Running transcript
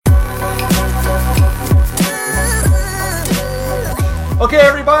Okay,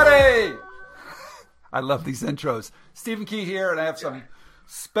 everybody! I love these intros. Stephen Key here, and I have some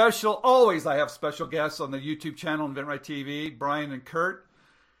I have special guests on the YouTube channel, InventRight TV, Brian and Kurt.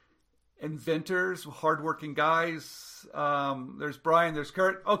 Inventors, hardworking guys. There's Brian, there's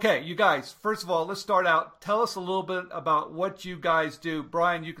Kurt. Okay, you guys, first of all, let's start out. Tell us a little bit about what you guys do.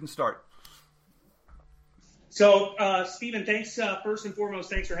 Brian, you can start. So, Stephen, thanks, first and foremost,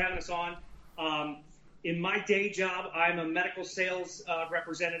 thanks for having us on. In my day job, I'm a medical sales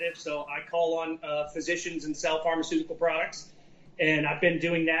representative, so I call on physicians and sell pharmaceutical products, and I've been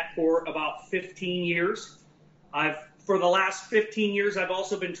doing that for about 15 years. For the last 15 years, I've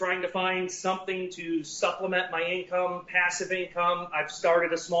also been trying to find something to supplement my income, passive income. I've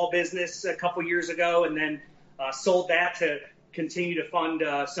started a small business a couple years ago and then sold that to continue to fund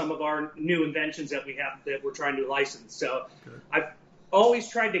some of our new inventions that we have that we're trying to license. So I've always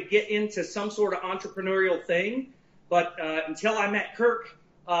tried to get into some sort of entrepreneurial thing, but until I met Kirk,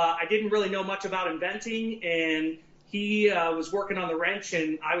 I didn't really know much about inventing, and he was working on the wrench,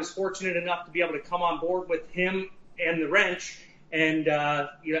 and I was fortunate enough to be able to come on board with him and the wrench, and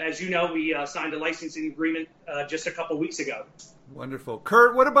as you know, we signed a licensing agreement just a couple weeks ago. Wonderful.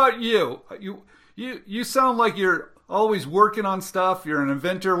 Kurt, what about you? You sound like you're always working on stuff. You're an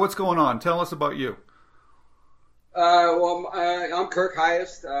inventor. What's going on? Tell us about you. I'm Kirk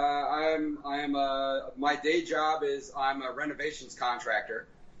Highest. My day job is I'm a renovations contractor,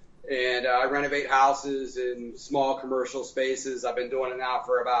 and I renovate houses in small commercial spaces. I've been doing it now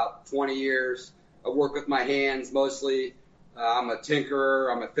for about 20 years. I work with my hands mostly. I'm a tinkerer.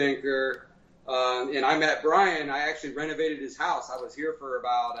 I'm a thinker. And I met Brian. I actually renovated his house. I was here for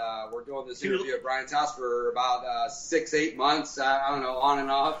about, we're doing this interview at Brian's house for about 6-8 months. I don't know, on and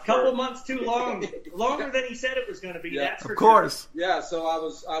off. Couple months too long. Longer than he said it was going to be. Yeah, that's for of course. Sure. Yeah, so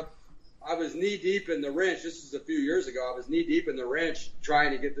I was knee deep in the wrench. This was a few years ago. I was knee deep in the wrench trying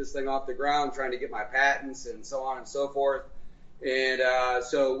to get this thing off the ground, trying to get my patents and so on and so forth. And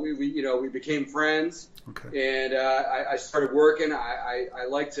so we became friends. Okay. And I started working. I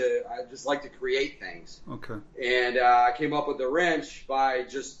just like to create things. Okay. And I came up with the wrench by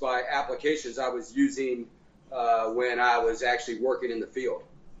applications I was using when I was actually working in the field.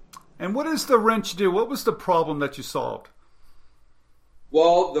 And what does the wrench do? What was the problem that you solved?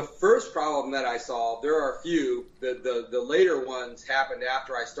 Well, the first problem that I solved, there are a few. The later ones happened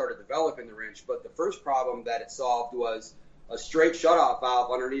after I started developing the wrench. But the first problem that it solved was a straight shutoff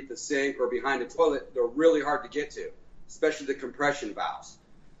valve underneath the sink or behind the toilet. They're really hard to get to, especially the compression valves.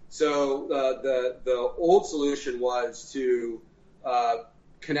 So the old solution was to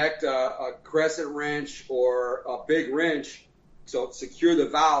connect a crescent wrench or a big wrench to secure the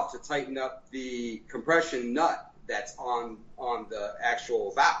valve to tighten up the compression nut that's on the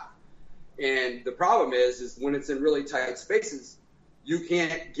actual valve. And the problem is when it's in really tight spaces, you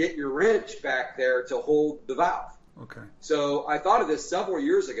can't get your wrench back there to hold the valve. Okay. So I thought of this several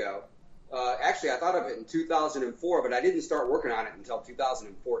years ago. Actually, I thought of it in 2004, but I didn't start working on it until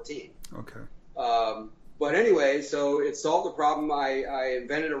 2014. Okay. But anyway, so it solved the problem. I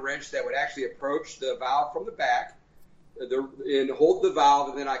invented a wrench that would actually approach the valve from the back and hold the valve,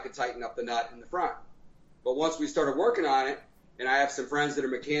 and then I could tighten up the nut in the front. But once we started working on it, and I have some friends that are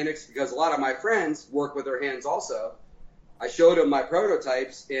mechanics, because a lot of my friends work with their hands also, I showed them my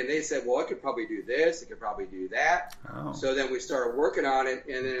prototypes, and they said, well, it could probably do this, it could probably do that. Oh. So then we started working on it,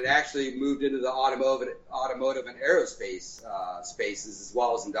 and then it actually moved into the automotive and aerospace spaces as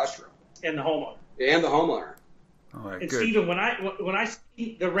well as industrial. And the homeowner. All right, and good. Stephen, when I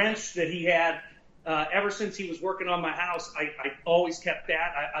see the wrench that he had, ever since he was working on my house, I always kept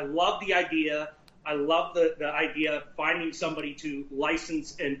that. I love the idea. I love the idea of finding somebody to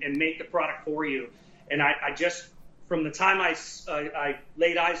license and make the product for you. And I just, from the time I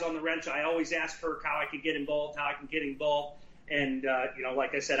laid eyes on the wrench, I always asked Kirk how I could get involved, And,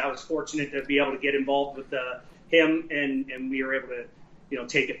 like I said, I was fortunate to be able to get involved with him, and we were able to,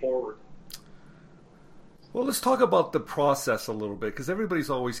 take it forward. Well, let's talk about the process a little bit, because everybody's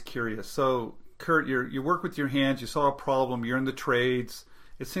always curious. So, Kurt, you work with your hands. You saw a problem. You're in the trades.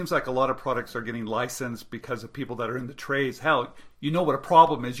 It seems like a lot of products are getting licensed because of people that are in the trades. Hell, you know what a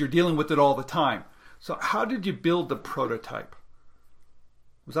problem is. You're dealing with it all the time. So how did you build the prototype?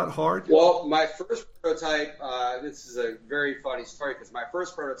 Was that hard? Well, my first prototype, this is a very funny story, because my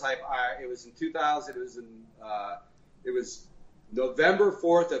first prototype, it was in 2000. It was November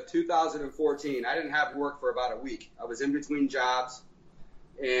 4th of 2014. I didn't have work for about a week. I was in between jobs,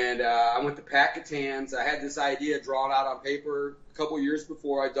 and I went to Packatans. I had this idea drawn out on paper a couple years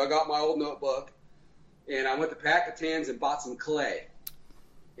before. I dug out my old notebook, and I went to Packatans and bought some clay.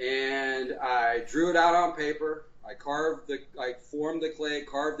 And I drew it out on paper. I formed the clay,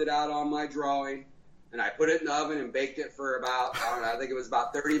 carved it out on my drawing, and I put it in the oven and baked it for about, I don't know, I think it was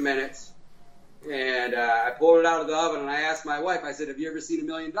about 30 minutes. And I pulled it out of the oven, and I asked my wife, I said, have you ever seen $1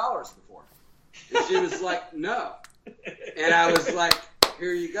 million before? And she was like, no. And I was like,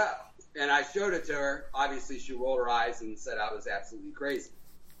 here you go. And I showed it to her. Obviously, she rolled her eyes and said I was absolutely crazy.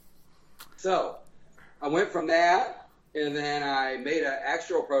 So I went from that, and then I made an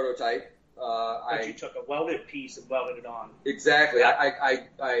actual prototype. You took a welded piece and welded it on. Exactly. I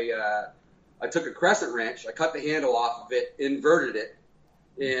took a crescent wrench. I cut the handle off of it, inverted it,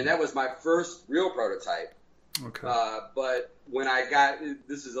 and that was my first real prototype. Okay. But when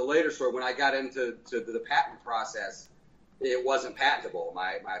this is a later story, when I got into the patent process, it wasn't patentable.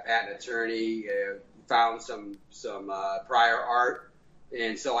 My patent attorney found some prior art,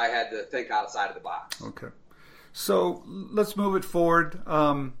 and so I had to think outside of the box. Okay. So let's move it forward.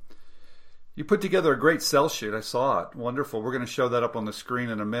 You put together a great sell sheet. I saw it. Wonderful. We're going to show that up on the screen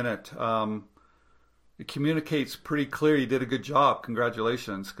in a minute. It communicates pretty clear. You did a good job.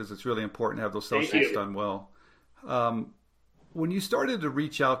 Congratulations, because it's really important to have those sell sheets done well. When you started to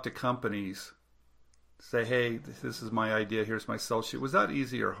reach out to companies, say, hey, this is my idea, here's my sell sheet, was that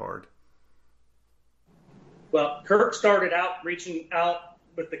easy or hard? Well, Kirk started out reaching out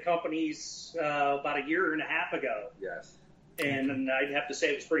with the companies about a year and a half ago. Yes. And I'd have to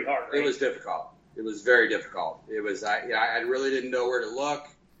say it was pretty hard, right? It was difficult. It was very difficult. It was, I really didn't know where to look.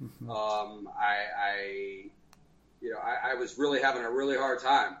 Mm-hmm. I was really having a really hard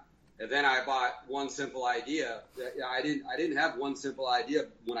time. And then I bought One Simple Idea. I didn't have One Simple Idea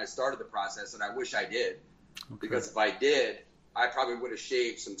when I started the process, and I wish I did. Okay. Because if I did, I probably would have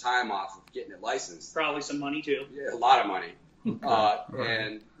shaved some time off of getting it licensed. Probably some money, too. Yeah, a lot of money. Okay. Right.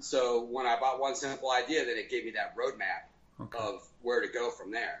 And so when I bought One Simple Idea, then it gave me that roadmap of where to go from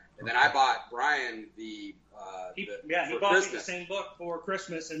there. And then I bought Brian he bought me the same book for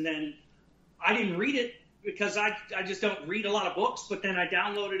Christmas, and then I didn't read it because I just don't read a lot of books, but then I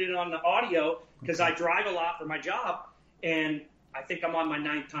downloaded it on the audio because I drive a lot for my job, and I think I'm on my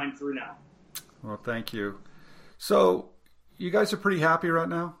 9th time through now. Well, thank you. So you guys are pretty happy right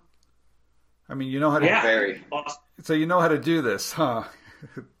now? I mean, you know how to very awesome. So you know how to do this, huh?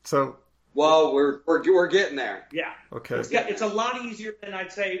 So well, we're getting there. Yeah. Okay. It's a lot easier than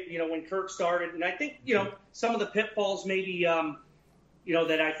I'd say, when Kirk started. And I think, some of the pitfalls maybe,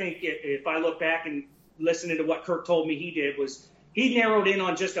 that I think if I look back and listening to what Kirk told me he did was he narrowed in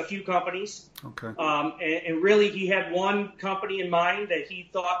on just a few companies. Okay. And really he had one company in mind that he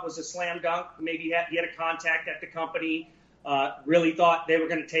thought was a slam dunk. Maybe he had a contact at the company, really thought they were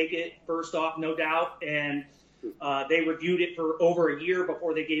going to take it first off, no doubt. And they reviewed it for over a year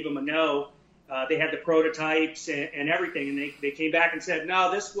before they gave him a no. They had the prototypes and everything, and they came back and said,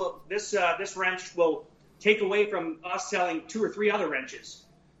 no, this wrench will take away from us selling 2 or 3 other wrenches.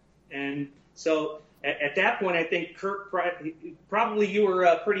 And so at that point, I think Kirk, probably you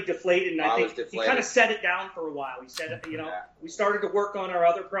were pretty deflated, and I think he kind of set it down for a while. He said, we started to work on our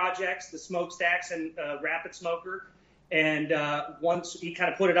other projects, the smokestacks and rapid smoker, and once he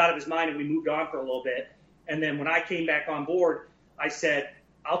kind of put it out of his mind, and we moved on for a little bit. And then when I came back on board, I said,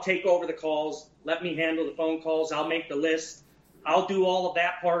 I'll take over the calls. Let me handle the phone calls. I'll make the list. I'll do all of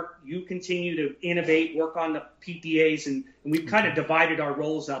that part. You continue to innovate, work on the PPAs, and we've kind of divided our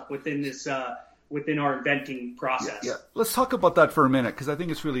roles up within this, within our inventing process. Yeah. Let's talk about that for a minute, because I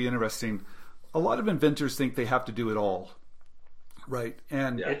think it's really interesting. A lot of inventors think they have to do it all, right?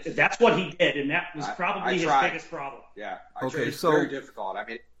 And that's what he did, and that was probably his biggest problem. Yeah. It's very difficult. I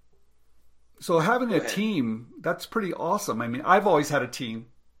mean. So having a team, that's pretty awesome. I mean, I've always had a team,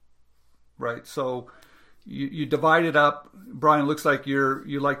 right? So you divide it up. Brian, looks like you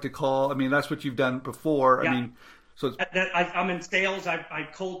like to call. I mean, that's what you've done before. Yeah. I mean, so I'm in sales. I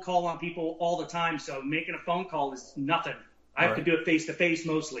cold call on people all the time. So making a phone call is nothing. I have to do it face to face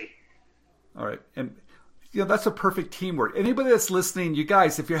mostly. All right, and that's a perfect teamwork. Anybody that's listening, you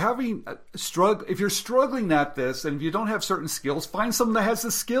guys, if you're having if you're struggling at this, and if you don't have certain skills, find someone that has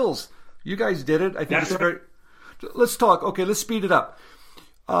the skills. You guys did it. I think it's very. Let's talk. Okay, let's speed it up.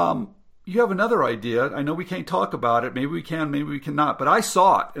 You have another idea. I know we can't talk about it. Maybe we can, maybe we cannot. But I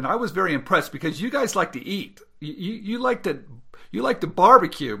saw it, and I was very impressed because you guys like to eat. You like to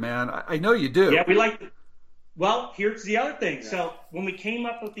barbecue, man. I know you do. Yeah, we like. Well, here's the other thing. Yeah. So when we came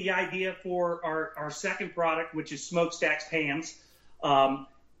up with the idea for our second product, which is Smokestacks pans, I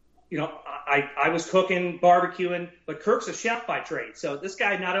was cooking, barbecuing, but Kirk's a chef by trade. So this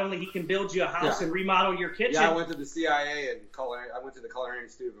guy, not only he can build you a house and remodel your kitchen. Yeah, I went to the CIA and I went to the Culinary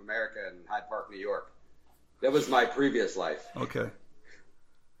Institute of America in Hyde Park, New York. That was my previous life. Okay.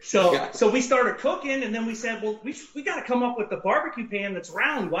 So we started cooking, and then we said, well, we got to come up with the barbecue pan that's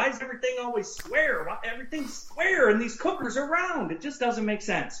round. Why is everything always square? Why, everything's square, and these cookers are round. It just doesn't make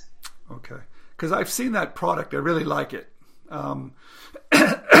sense. Okay, because I've seen that product. I really like it.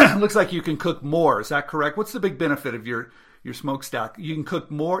 Looks like you can cook more. Is that correct? What's the big benefit of your smokestack? You can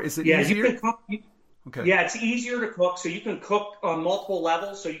cook more. Is it easier? You can cook, okay. Yeah, it's easier to cook. So you can cook on multiple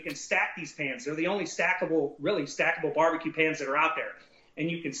levels. So you can stack these pans. They're the only really stackable barbecue pans that are out there. And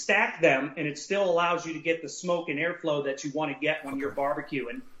you can stack them, and it still allows you to get the smoke and airflow that you want to get when you're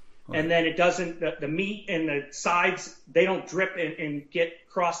barbecuing. And then it doesn't, the meat and the sides, they don't drip and get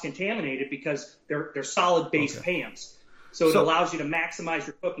cross-contaminated because they're solid base pans. So it allows you to maximize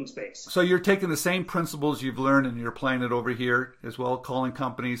your cooking space. So you're taking the same principles you've learned and you're applying it over here as well, calling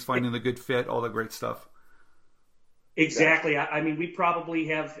companies, finding the good fit, all the great stuff. Exactly. I mean, we probably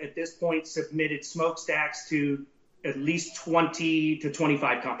have, at this point, submitted smokestacks to at least 20 to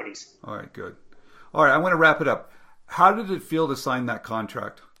 25 companies. All right, good. All right, I want to wrap it up. How did it feel to sign that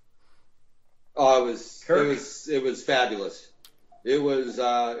contract? Oh, it was fabulous. It was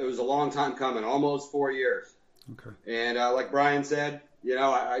a long time coming, almost 4 years. Okay. And like Brian said,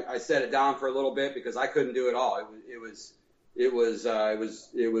 I set it down for a little bit because I couldn't do it all. It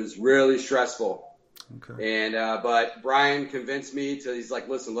was really stressful. Okay. And but Brian convinced me he's like,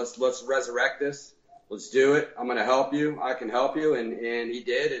 listen, let's resurrect this. Let's do it. I'm going to help you. I can help you. And he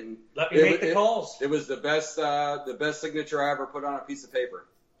did. And let me make the calls. It was the best signature I ever put on a piece of paper.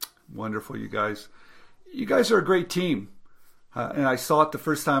 Wonderful, you guys. You guys are a great team. And I saw it the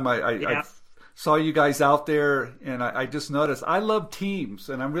first time I saw you guys out there, and I just noticed I love teams,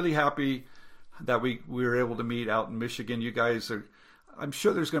 and I'm really happy that we were able to meet out in Michigan. You guys are, I'm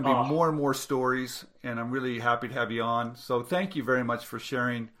sure there's going to be more and more stories, and I'm really happy to have you on. So thank you very much for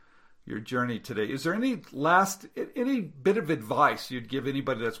sharing your journey today. Is there any bit of advice you'd give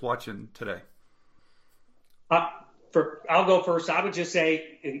anybody that's watching today? I'll go first. I would just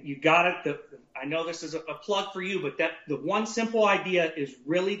say you got it. I know this is a plug for you, but the one simple idea is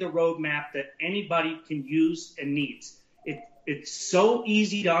really the roadmap that anybody can use and needs. It's so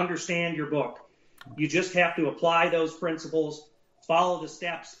easy to understand your book. You just have to apply those principles, follow the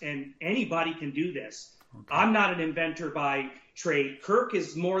steps, and anybody can do this. Okay. I'm not an inventor by trade. Kirk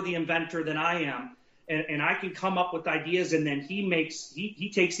is more the inventor than I am. And I can come up with ideas, and then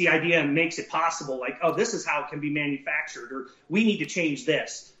he takes the idea and makes it possible. Like, oh, this is how it can be manufactured, or we need to change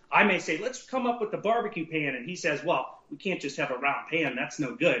this. I may say, let's come up with the barbecue pan, and he says, well, we can't just have a round pan. That's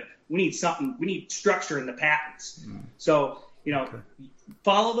no good. We need something. We need structure in the patents. So,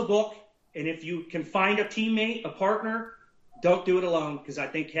 follow the book, and if you can find a teammate, a partner, don't do it alone, because I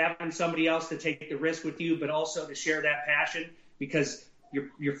think having somebody else to take the risk with you, but also to share that passion, because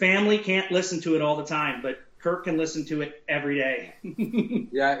your family can't listen to it all the time, but Kirk can listen to it every day.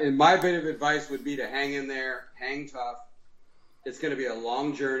 Yeah, and my bit of advice would be to hang in there, hang tough. It's going to be a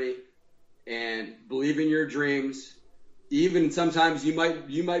long journey, and believe in your dreams. Even sometimes you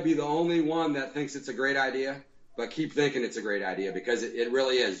might be the only one that thinks it's a great idea, but keep thinking it's a great idea, because it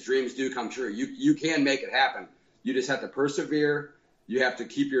really is. Dreams do come true. You can make it happen. You just have to persevere. You have to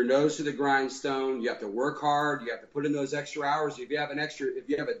keep your nose to the grindstone. You have to work hard. You have to put in those extra hours. If you have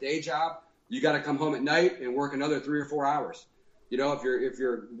a day job, you got to come home at night and work another 3 or 4 hours. If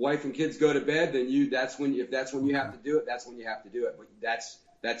your wife and kids go to bed, then if that's when you have to do it, that's when you have to do it. But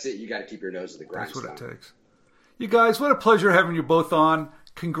that's it. You got to keep your nose to the grindstone. That's what it takes. You guys, what a pleasure having you both on.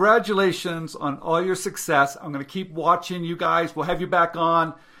 Congratulations on all your success. I'm going to keep watching you guys. We'll have you back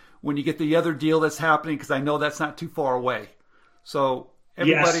on when you get the other deal that's happening, because I know that's not too far away. So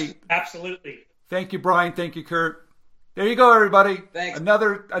everybody, yes, absolutely. Thank you, Brian. Thank you, Kurt. There you go, everybody. Thanks.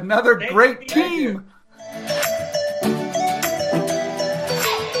 Another great team.